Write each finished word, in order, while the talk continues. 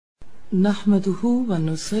نحمده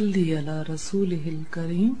ونصلي على رسوله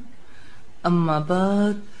الكريم اما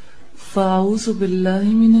بعد فاعوذ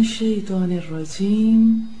بالله من الشيطان الرجيم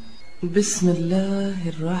بسم الله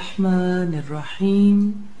الرحمن الرحيم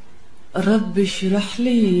رب اشرح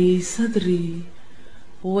لي صدري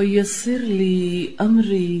ويسر لي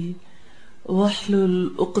امري واحلل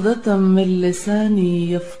عقدة من لساني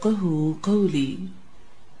يفقهوا قولي.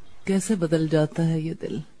 کیسے بدل جاتا ہے یہ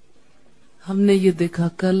دل. ہم نے یہ دیکھا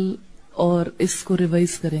کل اور اس کو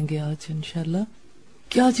ریوائز کریں گے آج انشاءاللہ.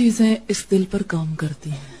 کیا چیزیں اس دل پر کام کرتی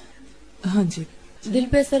ہیں؟ ہاں جی. دل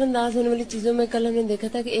پہ اثر انداز ہونے والی چیزوں میں کل ہم نے دیکھا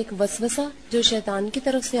تھا کہ ایک وسوسہ جو شیطان کی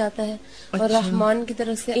طرف سے آتا ہے اور رحمان کی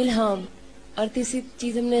طرف سے الہام، اور تیسری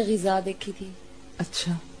چیز ہم نے غذا دیکھی تھی.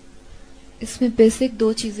 اچھا، اس میں بیسک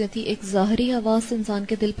دو چیزیں تھی. ایک ظاہری حواس انسان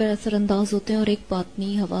کے دل پر اثر انداز ہوتے ہیں اور ایک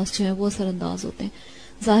باطنی حواس جو ہے وہ اثر انداز ہوتے ہیں.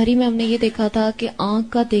 ظاہری میں ہم نے یہ دیکھا تھا کہ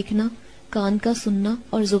آنکھ کا دیکھنا، کان کا سننا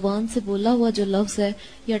اور زبان سے بولا ہوا جو لفظ ہے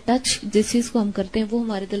یا ٹچ جس چیز کو ہم کرتے ہیں وہ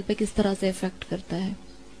ہمارے دل پہ کس طرح سے افیکٹ کرتا ہے.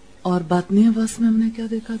 اور باطنی حواس میں ہم نے کیا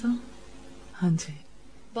دیکھا تھا؟ ہاں جی.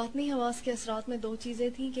 باطنی حواس کے اثرات میں دو چیزیں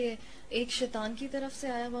تھیں کہ ایک شیطان کی طرف سے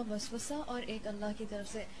آیا ہوا وسوسہ اور ایک اللہ کی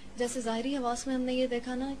طرف سے. جیسے ظاہری حواس میں ہم نے یہ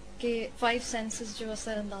دیکھا نا کہ 5 سینسز جو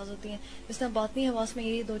اثر انداز ہوتی ہیں، اس طرح باطنی حواس میں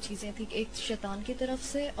یہ دو چیزیں تھیں، ایک شیطان کی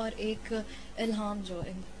طرف سے اور ایک الہام جو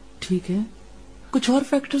ہے. ٹھیک ہے. کچھ اور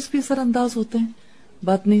فیکٹرز بھی اثر انداز ہوتے ہیں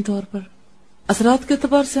باطنی طور پر. اثرات کے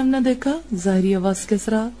اعتبار سے ہم نے دیکھا ظاہری حواس کے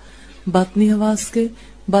اثرات، باطنی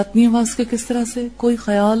حواس کے کس طرح سے کوئی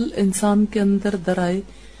خیال انسان کے اندر در آئے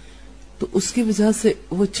تو اس کی وجہ سے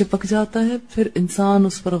وہ چپک جاتا ہے، پھر انسان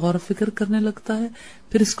اس پر غور و فکر کرنے لگتا ہے،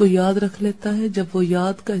 پھر اس کو یاد رکھ لیتا ہے. جب وہ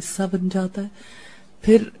یاد کا حصہ بن جاتا ہے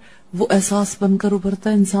پھر وہ احساس بن کر ابھرتا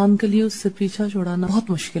ہے. انسان کے لیے اس سے پیچھا چھڑانا بہت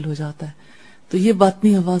مشکل ہو جاتا ہے. تو یہ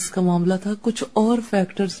باطنی حواس کا معاملہ تھا. کچھ اور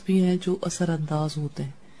فیکٹرز بھی ہیں جو اثر انداز ہوتے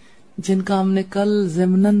ہیں جن کا ہم نے کل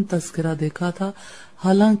ضمناً تذکرہ دیکھا تھا،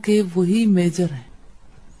 حالانکہ وہی میجر ہیں.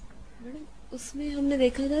 اس میں ہم نے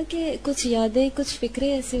دیکھا تھا کہ کچھ یادیں، کچھ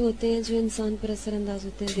فکرے ایسے ہوتے ہیں جو انسان پر اثر انداز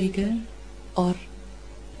ہوتے ہیں. ٹھیک ہے.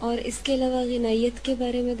 اور اس کے علاوہ غنائیت کے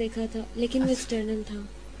بارے میں دیکھا تھا، لیکن وہ ایکسٹرنل تھا.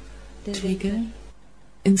 ٹھیک ہے.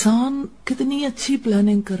 انسان کتنی اچھی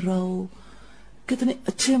پلاننگ کر رہا ہو، کتنے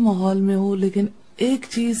اچھے ماحول میں ہو، لیکن ایک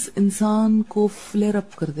چیز انسان کو فلیئر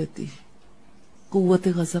اپ کر دیتی ہے. قوت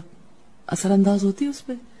غضب اثر انداز ہوتی ہے اس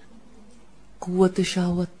پہ. قوت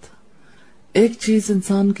شہوت ایک چیز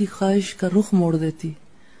انسان کی خواہش کا رخ موڑ دیتی،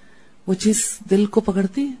 وہ چیز دل کو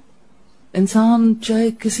پکڑتی ہے. انسان چاہے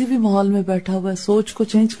کسی بھی ماحول میں بیٹھا ہوا ہے، سوچ کو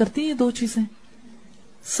چینج کرتی ہیں. دو چیزیں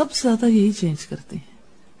سب سے زیادہ یہی چینج کرتی ہیں.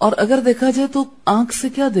 اور اگر دیکھا جائے تو آنکھ سے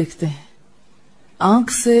کیا دیکھتے ہیں؟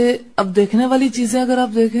 آنکھ سے اب دیکھنے والی چیزیں اگر آپ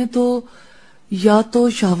دیکھیں تو یا تو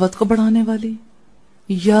شہوت کو بڑھانے والی،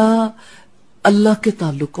 یا اللہ کے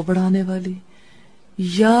تعلق کو بڑھانے والی،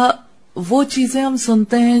 یا وہ چیزیں ہم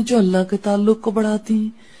سنتے ہیں جو اللہ کے تعلق کو بڑھاتی ہیں،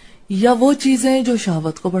 یا وہ چیزیں جو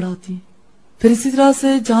شہوت کو بڑھاتی ہیں. پھر اسی طرح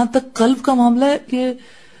سے جہاں تک قلب کا معاملہ ہے کہ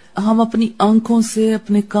ہم اپنی آنکھوں سے،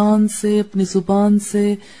 اپنے کان سے، اپنی زبان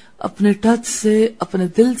سے، اپنے ٹچ سے، اپنے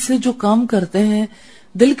دل سے جو کام کرتے ہیں،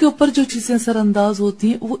 دل کے اوپر جو چیزیں اثر انداز ہوتی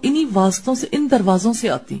ہیں وہ انہی واسطوں سے، ان دروازوں سے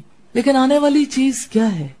آتی ہیں. لیکن آنے والی چیز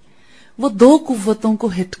کیا ہے؟ وہ 2 قوتوں کو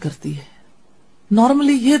ہٹ کرتی ہے.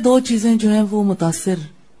 نارملی یہ 2 چیزیں جو ہیں وہ متاثر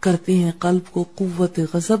کرتی ہیں قلب کو. قوت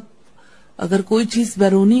غضب، اگر کوئی چیز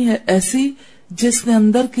بیرونی ہے ایسی جس نے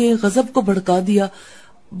اندر کے غضب کو بھڑکا دیا،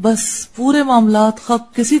 بس پورے معاملات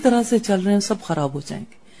کسی طرح سے چل رہے ہیں سب خراب ہو جائیں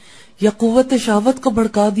گے. یا قوت شہوت کو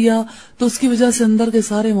بھڑکا دیا تو اس کی وجہ سے اندر کے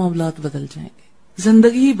سارے معاملات بدل جائیں گے،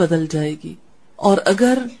 زندگی ہی بدل جائے گی. اور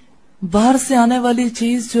اگر باہر سے آنے والی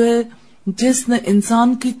چیز جو ہے جس نے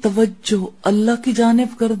انسان کی توجہ اللہ کی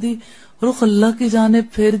جانب کر دی، رخ اللہ کی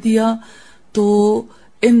جانب پھیر دیا، تو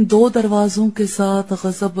ان 2 دروازوں کے ساتھ،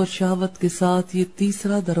 غضب اور شہوت کے ساتھ، یہ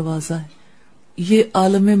تیسرا دروازہ ہے. یہ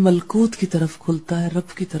عالم ملکوت کی طرف کھلتا ہے،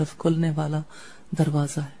 رب کی طرف کھلنے والا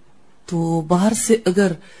دروازہ ہے. تو باہر سے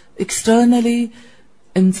اگر ایکسٹرنلی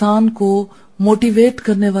انسان کو موٹیویٹ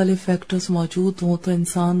کرنے والے فیکٹرز موجود ہوں تو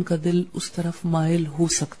انسان کا دل اس طرف مائل ہو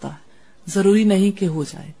سکتا ہے، ضروری نہیں کہ ہو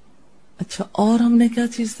جائے. اچھا، اور ہم نے کیا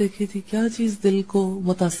چیز دیکھی تھی؟ کیا چیز دل کو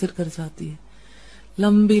متاثر کر جاتی ہے؟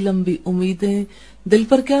 لمبی لمبی امیدیں دل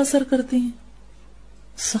پر کیا اثر کرتی ہیں؟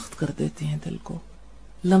 سخت کر دیتی ہیں دل کو.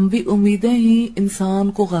 لمبی امیدیں ہی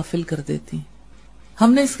انسان کو غافل کر دیتی ہیں.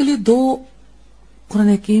 ہم نے اس کے لیے 2 قرآن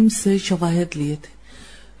حکیم سے شواہد لیے تھے.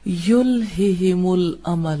 یلہہم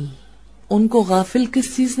الامل، ان کو غافل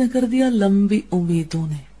کس چیز نے کر دیا؟ لمبی امیدوں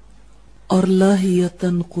نے. اور لاہیۃ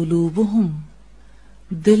قلوبہم،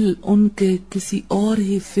 دل ان کے کسی اور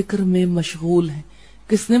ہی فکر میں مشغول ہیں.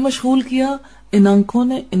 کس نے مشغول کیا؟ ان آنکھوں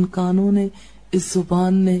نے, ان کانوں نے, اس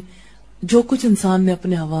زبان نے, جو کچھ انسان نے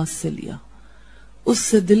اپنے آواز سے لیا, اس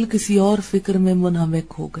سے دل کسی اور فکر میں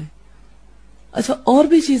منہمک ہو گئے. اچھا, اور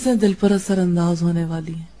بھی چیزیں دل پر اثر انداز ہونے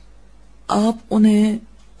والی ہیں. آپ انہیں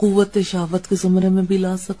قوت شہوت کے زمرے میں بھی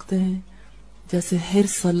لا سکتے ہیں, جیسے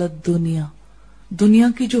حرص علی الدنیا. دنیا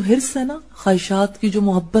کی جو حرص ہے نا, خواہشات کی جو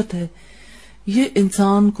محبت ہے, یہ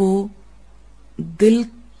انسان کو دل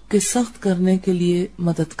کے سخت کرنے کے لیے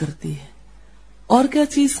مدد کرتی ہے. اور کیا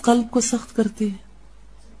چیز قلب کو سخت کرتی ہے؟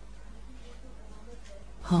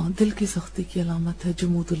 ہاں, دل کی سختی کی علامت ہے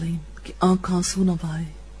جمود العین, کہ آنکھ آنسو نہ بہائے.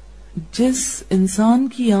 جس انسان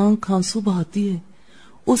کی آنکھ آنسو بہاتی ہے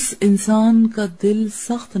اس انسان کا دل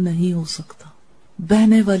سخت نہیں ہو سکتا.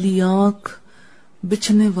 بہنے والی آنکھ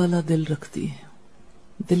بچھنے والا دل رکھتی ہے,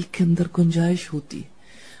 دل کے اندر گنجائش ہوتی ہے.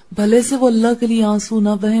 بھلے سے وہ اللہ کے لیے آنسو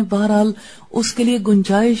نہ بہیں, بہرحال اس کے لیے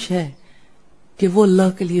گنجائش ہے کہ وہ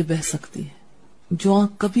اللہ کے لیے بہ سکتی ہے. جو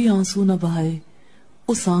آنکھ کبھی آنسو نہ بہائے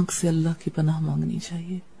اس آنکھ سے اللہ کی پناہ مانگنی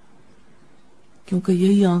چاہیے, کیونکہ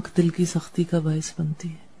یہی آنکھ دل کی سختی کا باعث بنتی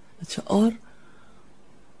ہے. اچھا, اور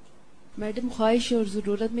میڈم خواہش اور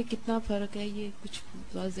ضرورت میں کتنا فرق ہے, یہ کچھ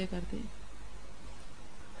واضح کر دیں.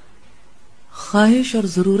 خواہش اور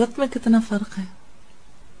ضرورت میں کتنا فرق ہے؟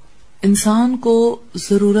 انسان کو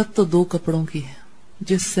ضرورت تو 2 کپڑوں کی ہے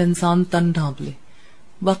جس سے انسان تن ڈھانپ لے,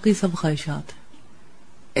 باقی سب خواہشات ہیں.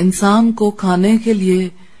 انسان کو کھانے کے لیے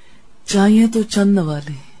چاہیے تو چند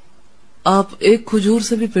والے. آپ ایک کھجور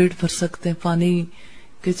سے بھی پیٹ بھر سکتے ہیں, پانی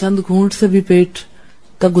کے چند گھونٹ سے بھی پیٹ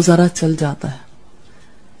کا گزارا چل جاتا ہے.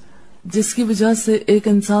 جس کی وجہ سے ایک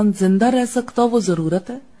انسان زندہ رہ سکتا وہ ضرورت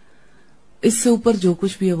ہے, اس سے اوپر جو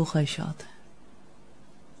کچھ بھی ہے وہ خواہشات ہے.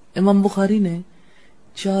 امام بخاری نے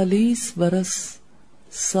 40 برس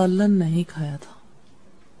سالن نہیں کھایا تھا,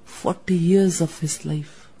 40 years of his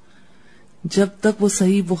life. جب تک وہ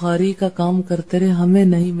صحیح بخاری کا کام کرتے رہے ہمیں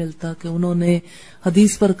نہیں ملتا کہ انہوں نے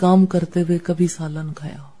حدیث پر کام کرتے ہوئے کبھی سالن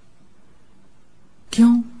کھایا ہو.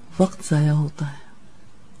 کیوں؟ وقت ضائع ہوتا ہے,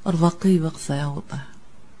 اور واقعی وقت ضائع ہوتا ہے.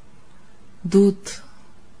 دودھ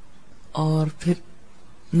اور پھر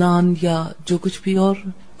نان یا جو کچھ بھی اور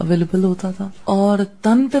اویلیبل ہوتا تھا, اور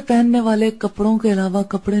تن پہ پہننے والے کپڑوں کے علاوہ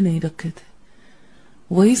کپڑے نہیں رکھے تھے.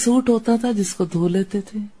 وہی سوٹ ہوتا تھا جس کو دھو لیتے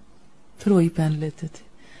تھے پھر وہی پہن لیتے تھے.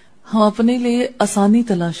 ہم اپنے لیے آسانی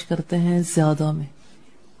تلاش کرتے ہیں زیادہ میں,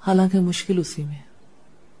 حالانکہ مشکل اسی میں.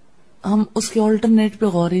 ہم اس کے آلٹرنیٹ پہ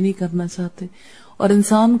غور ہی نہیں کرنا چاہتے. اور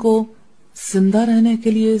انسان کو زندہ رہنے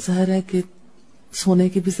کے لیے ظاہر ہے کہ سونے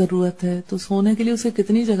کی بھی ضرورت ہے, تو سونے کے لیے اسے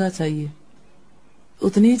کتنی جگہ چاہیے؟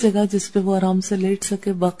 اتنی جگہ جس پہ وہ آرام سے لیٹ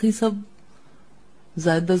سکے. باقی سب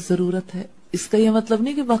زائدہ ضرورت ہے. اس کا یہ مطلب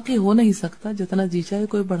نہیں کہ باقی ہو نہیں سکتا, جتنا جی چاہے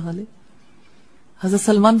کوئی بڑھا لے. حضرت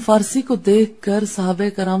سلمان فارسی کو دیکھ کر صحابہ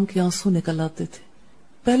کرام کے آنسو نکل آتے تھے.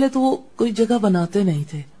 پہلے تو وہ کوئی جگہ بناتے نہیں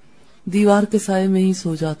تھے, دیوار کے سائے میں ہی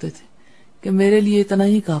سو جاتے تھے کہ میرے لیے اتنا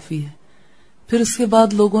ہی کافی ہے. پھر اس کے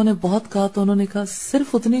بعد لوگوں نے بہت کہا تو انہوں نے کہا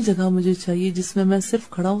صرف اتنی جگہ مجھے چاہیے جس میں صرف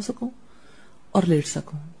کھڑا ہو سکوں اور لیٹ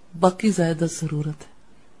سکوں, باقی زیادہ ضرورت ہے.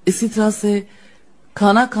 اسی طرح سے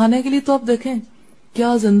کھانا کھانے کے لیے تو آپ دیکھیں,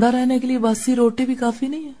 کیا زندہ رہنے کے لیے باسی روٹی بھی کافی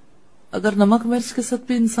نہیں ہے؟ اگر نمک مرچ کے ساتھ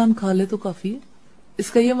بھی انسان کھا لے تو کافی ہے. اس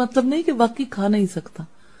کا یہ مطلب نہیں کہ باقی کھا نہیں سکتا,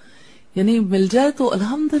 یعنی مل جائے تو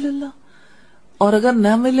الحمدللہ, اور اگر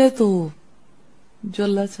نہ ملے تو جو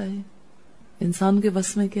اللہ چاہے. انسان کے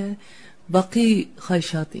بس میں کیا ہے, باقی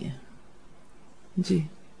خواہشات ہیں. جی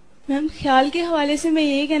میم, خیال کے حوالے سے میں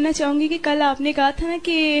یہی کہنا چاہوں گی کہ کل آپ نے کہا تھا نا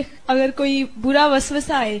کہ اگر کوئی برا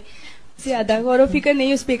وسوسہ آئے, زیادہ غور و فکر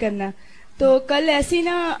نہیں اس پہ کرنا. تو کل ایسی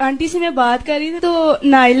نا آنٹی سے میں بات کر رہی تھی, تو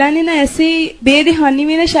نائلہ نے نا ایسے بے دہانی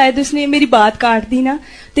میں نا شاید اس نے میری بات کاٹ دی نا,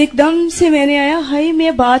 تو ایک دم سے میں نے آیا, ہائی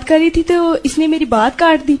میں بات کر رہی تھی تو اس نے میری بات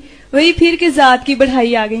کاٹ دی. وہی پھر کے ذات کی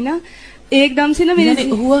بڑھائی آ گئی نا ایک دم سے نا میرے.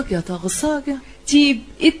 ہوا کیا تھا؟ غصہ آ گیا؟ جی,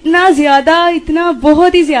 اتنا زیادہ, اتنا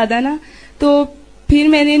بہت ہی زیادہ نا. تو پھر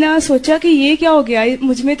میں نے نا سوچا کہ یہ کیا ہو گیا,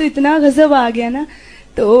 مجھ میں تو اتنا غضب آ گیا نا.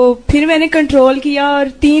 تو پھر میں نے کنٹرول کیا اور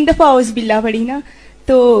 3 دفعہ اوز باللہ پڑھی نا.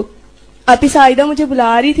 تو آپ سائدہ مجھے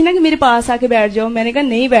بلا رہی تھی نا کہ میرے پاس آ کے بیٹھ جاؤ. میں نے کہا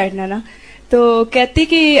نہیں بیٹھنا نا. تو کہتی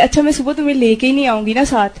کہ اچھا میں صبح تمہیں لے کے ہی نہیں آؤں گی نا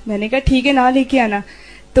ساتھ. میں نے کہا ٹھیک ہے, نہ لے کے آنا.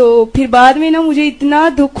 تو پھر بعد میں نا مجھے اتنا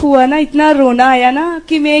دکھ ہوا نا, اتنا رونا آیا نا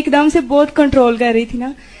کہ میں ایک دم سے بہت کنٹرول کر رہی تھی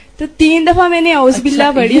نا. تو 3 دفعہ میں نے اوز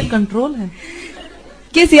باللہ پڑھی. کنٹرول ہے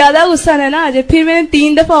کہ زیادہ غصہ نہ آ جائے. پھر میں نے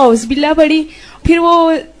 3 دفعہ اوز باللہ پڑھی, پھر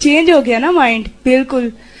وہ چینج ہو گیا نا مائنڈ بالکل.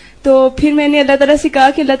 تو پھر میں نے اللہ تعالیٰ سے کہا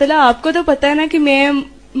کہ اللہ تعالیٰ آپ کو تو پتا ہے نا کہ میں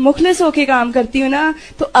مخلص ہو کے کام کرتی ہوں نا,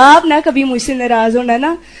 تو آپ نہ کبھی مجھ سے ناراض ہونا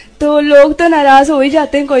نا. تو لوگ تو ناراض ہو ہی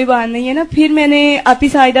جاتے ہیں, کوئی بات نہیں ہے نا. پھر میں نے آپی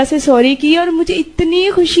سائدہ سے سوری کی اور مجھے اتنی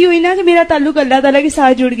خوشی ہوئی نا کہ میرا تعلق اللہ تعالیٰ کے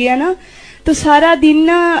ساتھ جڑ گیا نا. تو سارا دن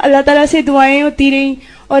نا اللہ تعالیٰ سے دعائیں ہوتی رہی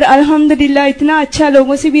اور الحمدللہ اتنا اچھا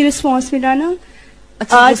لوگوں سے بھی رسپانس ملا نا.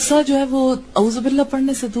 اچھا غصہ جو ہے وہ اعوذ باللہ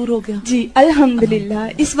پڑھنے سے دور ہو گیا؟ جی الحمدللہ.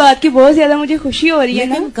 اس بات کی بہت زیادہ مجھے خوشی ہو رہی ہے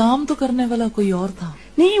نا. لیکن کام تو کرنے والا کوئی اور تھا.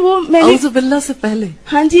 نہیں وہ میں نے اعوذ باللہ سے پہلے.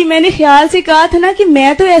 ہاں جی میں نے خیال سے کہا تھا نا کہ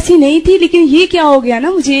میں تو ایسی نہیں تھی, لیکن یہ کیا ہو گیا نا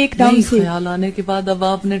مجھے ایک دم سے. خیال آنے کے بعد اب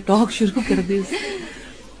آپ نے ٹاک شروع کر دی.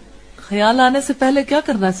 خیال آنے سے پہلے کیا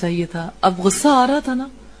کرنا چاہیے تھا؟ اب غصہ آ رہا تھا نا,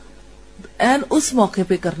 این اس موقع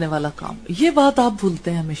پہ کرنے والا کام. یہ بات آپ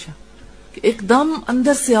بھولتے ہیں ہمیشہ کہ ایک دم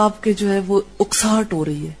اندر سے آپ کے جو ہے وہ اکساہٹ ہو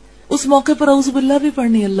رہی ہے, اس موقع پر اعوذ باللہ بھی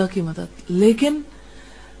پڑھنی, اللہ کی مدد. لیکن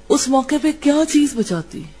اس موقع پہ کیا چیز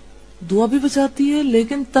بچاتی ہے؟ دعا بھی بچاتی ہے,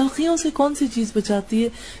 لیکن تلخیوں سے کون سی چیز بچاتی ہے؟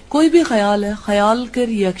 کوئی بھی خیال ہے, خیال کے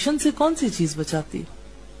ری ایکشن سے کون سی چیز بچاتی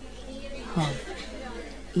ہے؟ ہاں.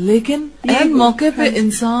 لیکن این موقع پہ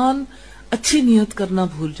انسان اچھی نیت کرنا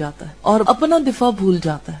بھول جاتا ہے اور اپنا دفاع بھول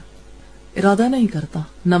جاتا ہے, ارادہ نہیں کرتا,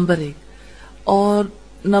 نمبر 1. اور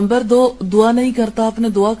نمبر 2, دعا نہیں کرتا. آپ نے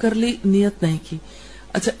دعا کر لی, نیت نہیں کی.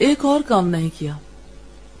 اچھا ایک اور کام نہیں کیا.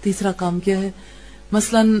 تیسرا کام کیا ہے؟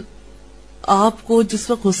 مثلاً آپ کو جس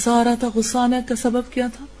وقت غصہ آ رہا تھا, غصہ آنے کا سبب کیا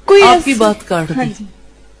تھا؟ کوئی آپ کی بات کاٹ دی. جی.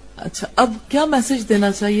 اچھا اب کیا میسج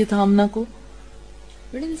دینا چاہیے تھا آمنہ کو؟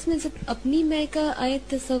 میڈم اس میں جب اپنی میں کا آئے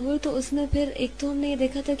تصور, تو اس میں پھر ایک تو ہم نے یہ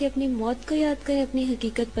دیکھا تھا کہ اپنی موت کو یاد کریں, اپنی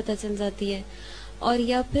حقیقت پتہ چل جاتی ہے, اور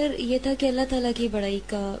یا پھر یہ تھا کہ اللہ تعالیٰ کی بڑائی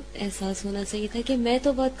کا احساس ہونا چاہیے تھا کہ میں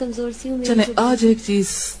تو بہت کمزور سی ہوں. چلیں آج ایک چیز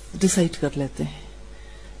ڈیسائیڈ کر لیتے ہیں,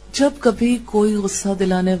 جب کبھی کوئی غصہ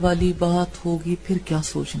دلانے والی بات ہوگی پھر کیا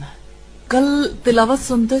سوچنا ہے. کل تلاوت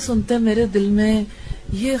سنتے سنتے میرے دل میں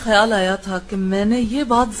یہ خیال آیا تھا کہ میں نے یہ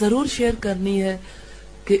بات ضرور شیئر کرنی ہے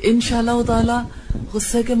کہ انشاءاللہ تعالی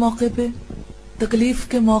غصے کے موقع پہ, تکلیف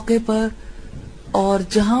کے موقع پر, اور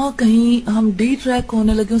جہاں کہیں ہم ڈی ٹریک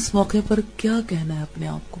ہونے لگے اس موقع پر کیا کہنا ہے اپنے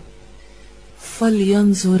آپ کو.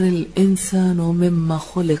 فَلْيَنْظُرِ الْإِنسَانُ مِمَّا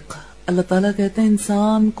خُلِقَ. اللہ تعالیٰ کہتے ہیں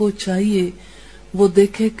انسان کو چاہیے وہ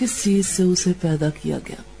دیکھے کس چیز سے اسے پیدا کیا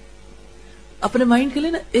گیا. اپنے مائنڈ کے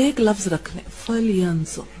لیے نا ایک لفظ رکھ لیں,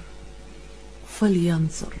 فَلْيَنْظُرْ,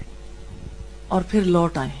 فَلْيَنْظُرْ, اور پھر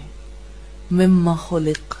لوٹ آئیں مِمَّا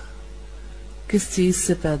خُلِقَ, کس چیز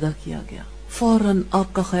سے پیدا کیا گیا. فوراً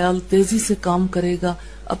آپ کا خیال تیزی سے کام کرے گا,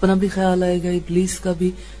 اپنا بھی خیال آئے گا, ابلیس کا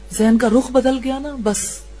بھی. ذہن کا رخ بدل گیا نا, بس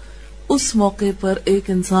اس موقع پر ایک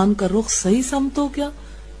انسان کا رخ صحیح سمت ہو گیا,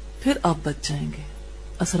 پھر آپ بچ جائیں گے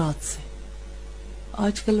اثرات سے.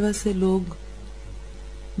 آج کل ویسے لوگ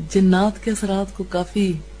جنات کے اثرات کو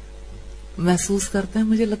کافی محسوس کرتے ہیں.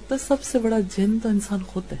 مجھے لگتا ہے سب سے بڑا جن تو انسان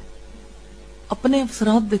خود ہے. اپنے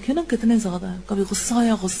اثرات دیکھیں نا کتنے زیادہ ہیں. کبھی غصہ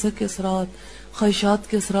آیا, غصے کے اثرات, خواہشات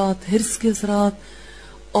کے اثرات, حرص کے اثرات,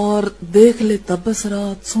 اور دیکھ لے تب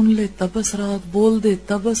اثرات, سن لے تب اثرات, بول دے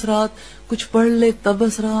تب اثرات, کچھ پڑھ لے تب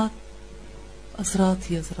اثرات. اثرات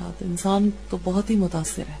ہی اثرات. انسان تو بہت ہی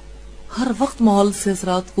متاثر ہے, ہر وقت ماحول سے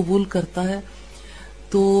اثرات قبول کرتا ہے,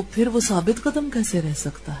 تو پھر وہ ثابت قدم کیسے رہ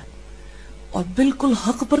سکتا ہے اور بالکل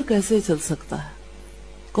حق پر کیسے چل سکتا ہے؟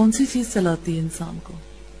 کون سی چیز چلاتی ہے انسان کو؟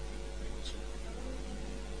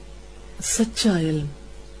 سچا علم,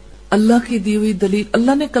 اللہ کی دی ہوئی دلیل.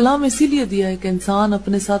 اللہ نے کلام اسی لیے دیا ہے کہ انسان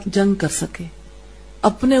اپنے ساتھ جنگ کر سکے,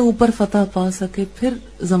 اپنے اوپر فتح پا سکے, پھر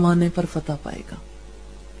زمانے پر فتح پائے گا.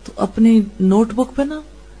 تو اپنی نوٹ بک پہ نا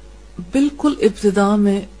بالکل ابتدا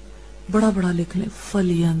میں بڑا بڑا لکھ لیں,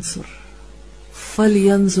 فَلْيَنْظُرْ,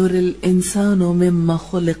 فَلْيَنْظُرِ الْإِنسَانُ مِمَّا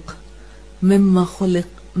خُلِقَ, مِمَّا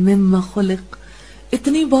خُلِقَ, مِمَّا خُلِقَ.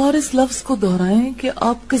 اتنی بار اس لفظ کو دہرائیں کہ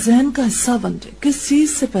آپ کے ذہن کا حصہ بن جائے. کس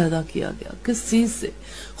چیز سے پیدا کیا گیا, کس چیز سے؟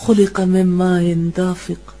 خلق من ماء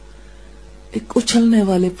دافق, ایک اچھلنے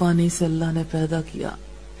والے پانی سے اللہ نے پیدا کیا.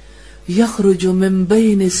 یخرج من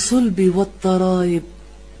بین الصلب والترائب,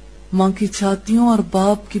 ماں کی چھاتیوں اور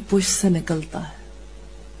باپ کی پشت سے نکلتا ہے.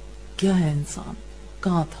 کیا ہے انسان,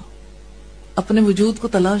 کہاں تھا؟ اپنے وجود کو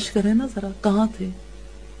تلاش کریں نا ذرا, کہاں تھے,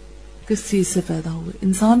 کس چیز سے پیدا ہوئے.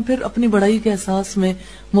 انسان پھر اپنی بڑائی کے احساس میں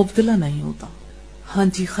مبتلا نہیں ہوتا. ہاں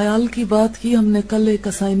جی, خیال کی بات کی ہم نے کل. ایک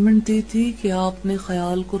اسائنمنٹ دی تھی کہ آپ نے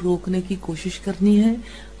خیال کو روکنے کی کوشش کرنی ہے.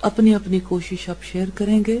 اپنی اپنی کوشش آپ شیئر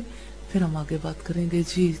کریں گے, پھر ہم آگے بات کریں گے.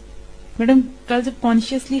 جی میڈم, کل جب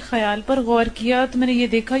کانشیسلی خیال پر غور کیا تو میں نے یہ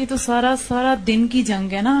دیکھا یہ تو سارا دن کی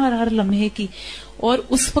جنگ ہے نا, ہر لمحے کی. اور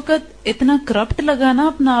اس وقت اتنا کرپٹ لگا نا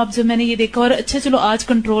اپنا آپ, جب میں نے یہ دیکھا. اور اچھا چلو آج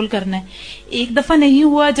کنٹرول کرنا ہے. ایک دفعہ نہیں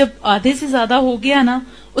ہوا, جب آدھے سے زیادہ ہو گیا نا,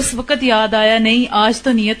 اس وقت یاد آیا نہیں آج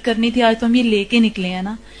تو نیت کرنی تھی, آج تو ہم یہ لے کے نکلے ہیں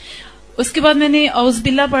نا. اس کے بعد میں نے اعوذ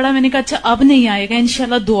باللہ پڑھا, میں نے کہا اچھا اب نہیں آئے گا,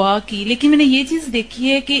 انشاءاللہ دعا کی. لیکن میں نے یہ چیز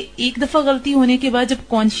دیکھی ہے کہ ایک دفعہ غلطی ہونے کے بعد جب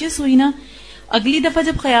کانشیس ہوئی نا, اگلی دفعہ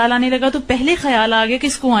جب خیال آنے لگا تو پہلے خیال آ گیا کہ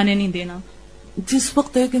اس کو آنے نہیں دینا. جس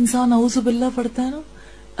وقت ایک انسان اعوذ باللہ پڑھتا ہے نا،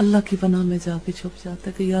 اللہ کی پناہ میں جا کے چھپ جاتا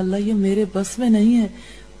ہے کہ یا اللہ یہ میرے بس میں نہیں ہے،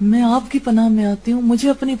 میں آپ کی پناہ میں آتی ہوں، مجھے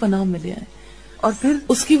اپنی پناہ میں لے آئے. اور پھر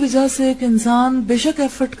اس کی وجہ سے ایک انسان بے شک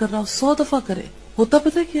ایفرٹ کر رہا ہو 100 دفعہ کرے، ہوتا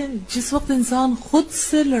پتہ کیا ہے، جس وقت انسان خود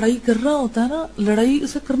سے لڑائی کر رہا ہوتا ہے نا، لڑائی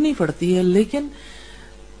اسے کرنی پڑتی ہے، لیکن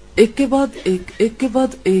ایک کے بعد ایک، ایک کے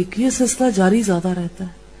بعد ایک، یہ سلسلہ جاری زیادہ رہتا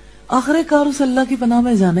ہے. آخر کار اسے اللہ کی پناہ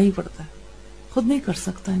میں جانا ہی پڑتا ہے. خود نہیں کر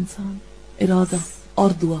سکتا انسان. ارادہ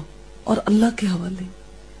اور دعا اور اللہ کے حوالے،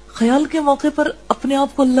 خیال کے موقع پر اپنے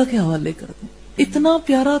آپ کو اللہ کے حوالے کر دیں. اتنا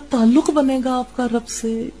پیارا تعلق بنے گا آپ کا رب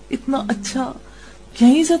سے، اتنا اچھا.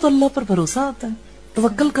 یہیں سے تو اللہ پر بھروسہ آتا ہے،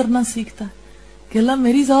 توکل کرنا سیکھتا ہے کہ اللہ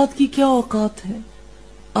میری ذات کی کیا اوقات ہے.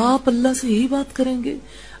 آپ اللہ سے یہی بات کریں گے،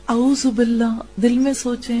 اعوذ باللہ دل میں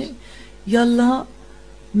سوچیں، یا اللہ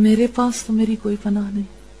میرے پاس تو میری کوئی پناہ نہیں،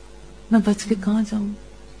 میں بچ کے کہاں جاؤں،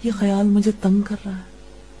 یہ خیال مجھے تنگ کر رہا ہے،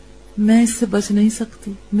 میں اس سے بچ نہیں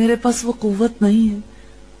سکتی، میرے پاس وہ قوت نہیں ہے،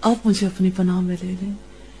 آپ مجھے اپنی پناہ میں لے لیں.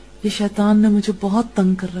 یہ شیطان نے مجھے بہت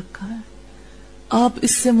تنگ کر رکھا ہے، آپ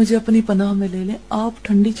اس سے مجھے اپنی پناہ میں لے لیں. آپ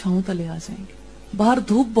ٹھنڈی چھاؤں تلے آ جائیں گے. باہر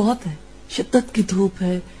دھوپ بہت ہے، شدت کی دھوپ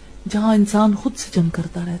ہے، جہاں انسان خود سے جنگ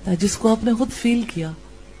کرتا رہتا ہے، جس کو آپ نے خود فیل کیا.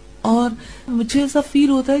 اور مجھے ایسا فیل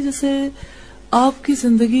ہوتا ہے جیسے آپ کی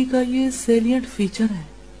زندگی کا یہ سیلینٹ فیچر ہے،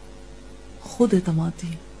 خود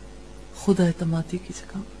اعتمادی. خدا اعتمادی کی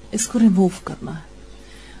جگہ اس کو ریموو کرنا ہے،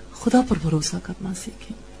 خدا پر بھروسہ کرنا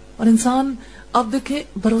سیکھیں. اور انسان آپ دیکھیں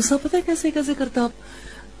بھروسہ پتہ ہے کیسے کیسے کرتا.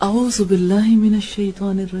 آپ اعوذ باللہ من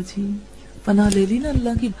الشیطان الرجیم، پناہ لے لی نا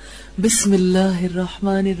اللہ کی، بسم اللہ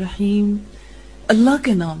الرحمن الرحیم، اللہ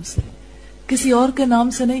کے نام سے، کسی اور کے نام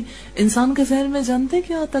سے نہیں. انسان کے ذہن میں جانتے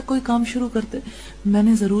کیا آتا ہے، کوئی کام شروع کرتے میں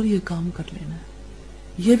نے ضرور یہ کام کر لینا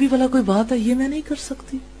ہے، یہ بھی بھلا کوئی بات ہے، یہ میں نہیں کر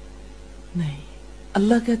سکتی. نہیں،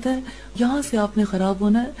 اللہ کہتا ہے یہاں سے آپ نے خراب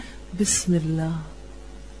ہونا ہے، بسم اللہ،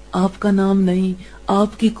 آپ کا نام نہیں،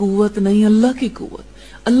 آپ کی قوت نہیں، اللہ کی قوت،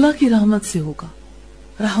 اللہ کی رحمت سے ہوگا.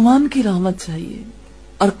 رحمان کی رحمت چاہیے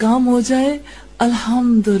اور کام ہو جائے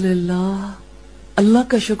الحمدللہ، اللہ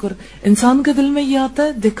کا شکر. انسان کے دل میں یہ آتا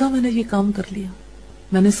ہے، دیکھا میں نے یہ کام کر لیا،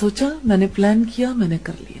 میں نے سوچا، میں نے پلان کیا، میں نے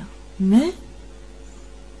کر لیا. میں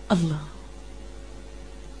اللہ،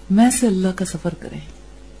 میں سے اللہ کا سفر کریں،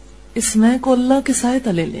 اس میں کو اللہ کے سائے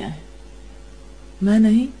تلے لے آئیں، میں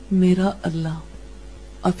نہیں، میرا اللہ.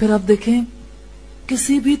 اور پھر آپ دیکھیں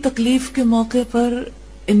کسی بھی تکلیف کے موقع پر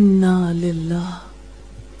انا للہ،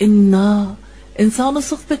 انا، انسان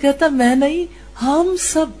اس وقت پہ کہتا ہے میں نہیں، ہم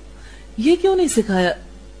سب. یہ کیوں نہیں سکھایا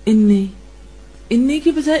انی، انی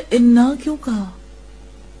کی بجائے انا کیوں کہا؟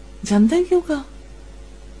 جانتے ہیں کیوں کہا؟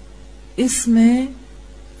 اس میں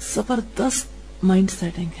زبردست مائنڈ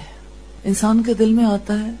سیٹنگ ہے. انسان کے دل میں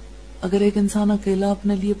آتا ہے، اگر ایک انسان اکیلا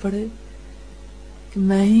اپنے لیے پڑھے کہ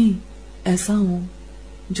میں ہی ایسا ہوں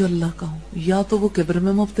جو اللہ کا ہوں، یا تو وہ کبر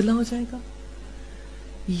میں مبتلا ہو جائے گا،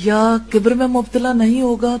 یا کبر میں مبتلا نہیں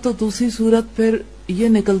ہوگا تو دوسری صورت پھر یہ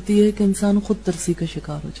نکلتی ہے کہ انسان خود ترسی کا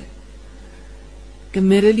شکار ہو جائے کہ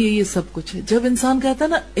میرے لیے یہ سب کچھ ہے. جب انسان کہتا ہے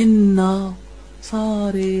نا انا،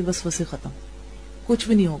 سارے وسوسے ختم، کچھ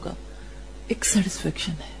بھی نہیں ہوگا، ایک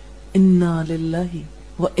سیٹسفیکشن ہے، انا للہ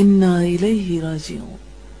و انا الیہ راجعون.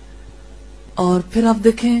 اور پھر آپ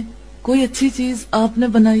دیکھیں کوئی اچھی چیز آپ نے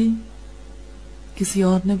بنائی، کسی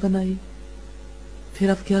اور نے بنائی، پھر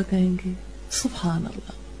آپ کیا کہیں گے؟ سبحان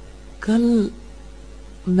اللہ. کل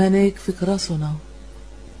میں نے ایک فقرہ سنا،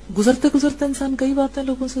 گزرتے گزرتے انسان کئی باتیں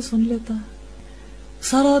لوگوں سے سن لیتا ہے.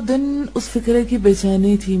 سارا دن اس فقرے کی بے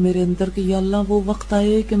چینی تھی میرے اندر کہ یا اللہ وہ وقت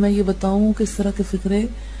آئے کہ میں یہ بتاؤں کہ اس طرح کے فقرے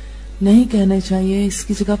نہیں کہنے چاہیے، اس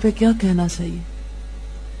کی جگہ پہ کیا کہنا چاہیے.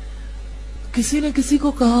 کسی نے کسی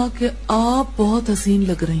کو کہا کہ آپ بہت حسین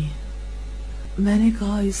لگ رہی ہیں. میں نے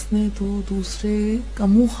کہا اس نے تو دوسرے کا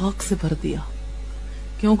منہ خاک سے بھر دیا،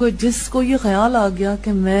 کیونکہ جس کو یہ خیال آ گیا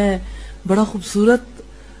کہ میں بڑا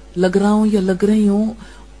خوبصورت لگ رہا ہوں یا لگ رہی ہوں،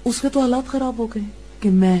 اس کے تو حالات خراب ہو گئے کہ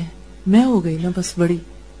میں ہو گئی نا بس بڑی.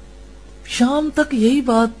 شام تک یہی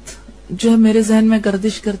بات جو ہے میرے ذہن میں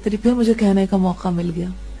گردش کرتی رہی. پھر مجھے کہنے کا موقع مل گیا،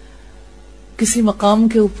 کسی مقام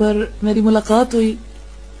کے اوپر میری ملاقات ہوئی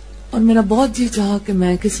اور میرا بہت جی چاہا کہ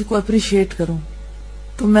میں کسی کو اپریشیٹ کروں،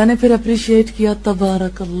 تو میں نے پھر اپریشیٹ کیا.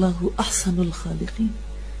 تبارک اللہ احسن الخالقین.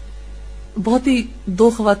 بہت ہی دو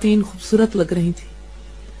خواتین خوبصورت لگ رہی تھی،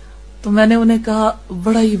 تو میں نے انہیں کہا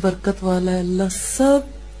بڑا ہی برکت والا ہے اللہ، سب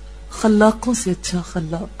خلاقوں سے اچھا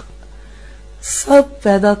خلاق، سب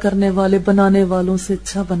پیدا کرنے والے بنانے والوں سے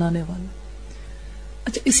اچھا بنانے والا.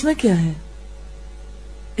 اچھا اس میں کیا ہے؟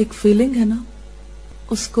 ایک فیلنگ ہے نا،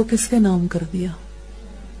 اس کو کس کے نام کر دیا؟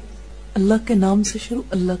 اللہ کے نام سے شروع،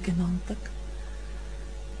 اللہ کے نام تک.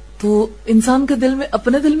 تو انسان کے دل میں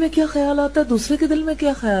اپنے دل میں کیا خیال آتا ہے, دوسرے کے دل میں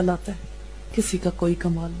کیا خیال آتا ہے, کسی کا کوئی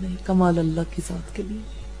کمال نہیں, کمال اللہ کی ذات کے لیے.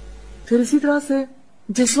 پھر اسی طرح سے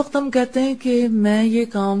جس وقت ہم کہتے ہیں کہ میں یہ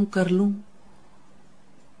کام کر لوں,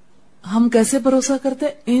 ہم کیسے بھروسہ کرتے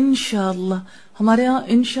ہیں؟ انشاءاللہ. ہمارے ہاں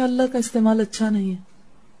انشاءاللہ کا استعمال اچھا نہیں ہے.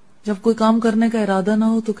 جب کوئی کام کرنے کا ارادہ نہ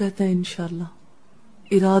ہو تو کہتے ہیں انشاءاللہ.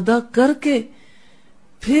 ارادہ کر کے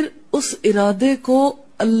پھر اس ارادے کو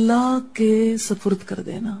اللہ کے سپرد کر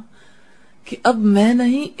دینا کہ اب میں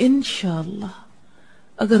نہیں, انشاءاللہ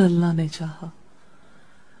اگر اللہ نے چاہا.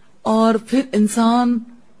 اور پھر انسان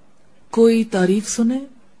کوئی تعریف سنے,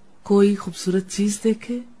 کوئی خوبصورت چیز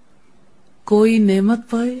دیکھے, کوئی نعمت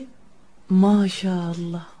پائے, ماشاء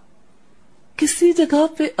اللہ. کسی جگہ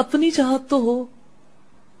پہ اپنی چاہت تو ہو,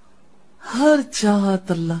 ہر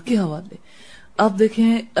چاہت اللہ کے حوالے. آپ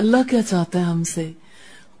دیکھیں اللہ کیا چاہتا ہے ہم سے,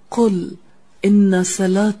 قل ان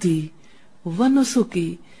صلاتی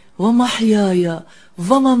ونسکی ومحیای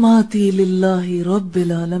ومماتی للہ رب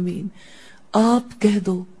العالمین. آپ کہہ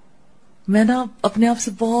دو. میں نا اپنے آپ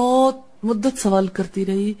سے بہت مدت سوال کرتی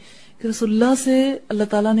رہی کہ رسول اللہ سے اللہ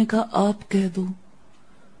تعالیٰ نے کہا آپ کہہ دو.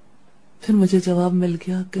 پھر مجھے جواب مل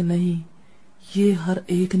گیا کہ نہیں, یہ ہر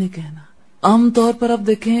ایک نے کہنا. عام طور پر آپ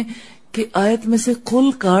دیکھیں کہ آیت میں سے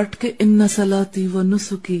قل کاٹ کے ان صلاتی و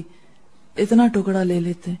نسکی اتنا ٹکڑا لے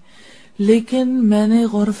لیتے ہیں. لیکن میں نے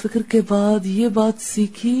غور و فکر کے بعد یہ بات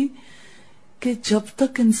سیکھی کہ جب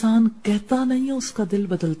تک انسان کہتا نہیں ہے اس کا دل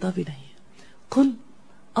بدلتا بھی نہیں ہے. قل,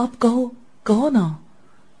 آپ کہو نا,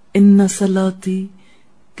 ان صلاتی,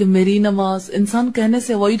 کہ میری نماز. انسان کہنے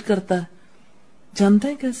سے اوائڈ کرتا ہے. جانتے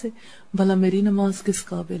ہیں کیسے؟ بھلا میری نماز کس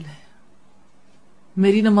قابل ہے؟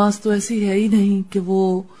 میری نماز تو ایسی ہے ہی نہیں کہ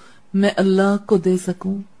وہ میں اللہ کو دے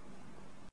سکوں.